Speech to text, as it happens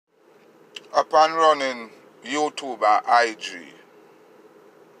Upon running YouTube and IG,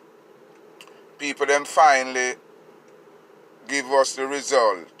 people them finally give us the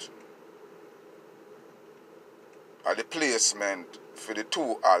result of the placement for the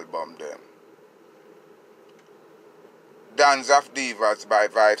two album them. Dance of Divas by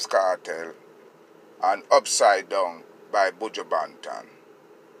Vybz Kartel and Upside Down by Buju Banton.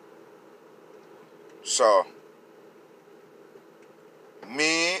 So,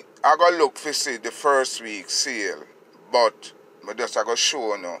 I go look for see the first week sale, but I just go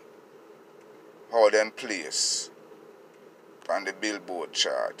show you how them place on the Billboard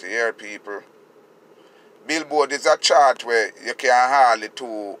chart. You hear people? Billboard is a chart where you can hardly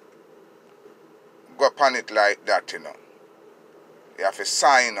to go upon it like that, you know. You have to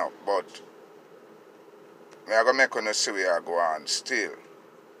sign up, but I'm going to make you see where I go on still.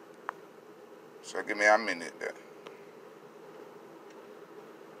 So give me a minute there.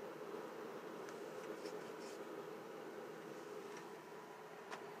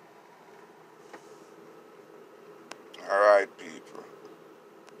 Alright, people.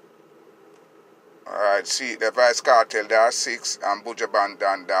 Alright, see, the Vybz Kartel, there are 6 and Buju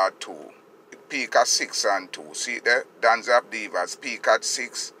Banton, there are 2. Peak at 6 and 2. See there? Dance of Divas, peak at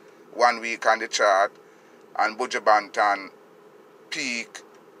 6, 1 week on the chart. And Buju Banton, peak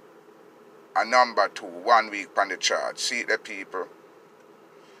at number 2, 1 week on the chart. See the people?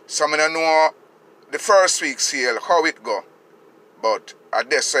 Some of them know the first week sale, how it go. But I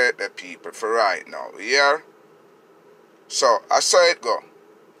just say the people for right now. Yeah? So, I saw it go.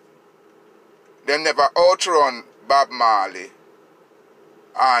 They never outrun Bob Marley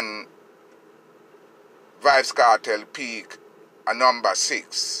and Vybz Kartel peak at number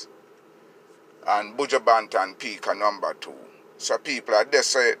 6 and Buju Banton peak at number 2. So people are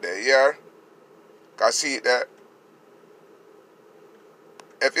just say it there, yeah? Because see that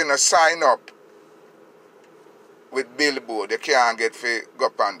if you don't sign up with Billboard, you can't get to go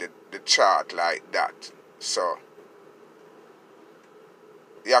up on the chart like that. So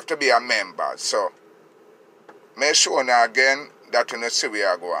you have to be a member. So make sure now again that you know see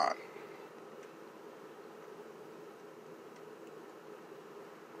where I go on.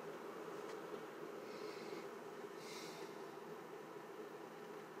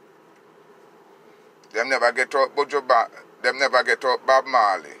 Them never get out them never get out Bob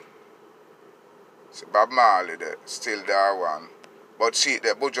Marley. See Bob Marley there, still there one. But see the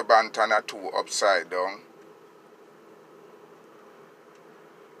Buju Banton are 2 upside down.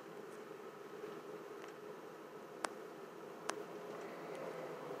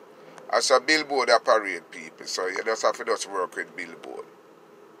 As a Billboard operate people, so you just have to just work with Billboard.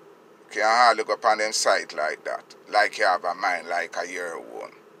 You can't hardly go up on them site like that. Like you have a mind, like a year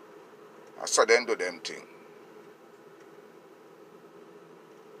one. So then do them thing.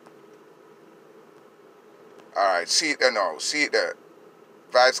 Alright, see it there now. See it there.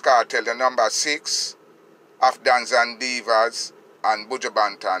 Vybz Kartel, the number 6. Of Dance and Divas and Buju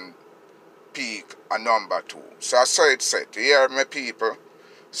Banton peak and number 2. So I saw it set. You hear me, people?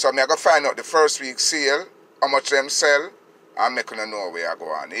 So I'm going to find out the first week sale, how much them sell, and I'm going to know where I go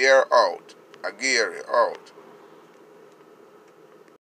on. Here out. I gear it out.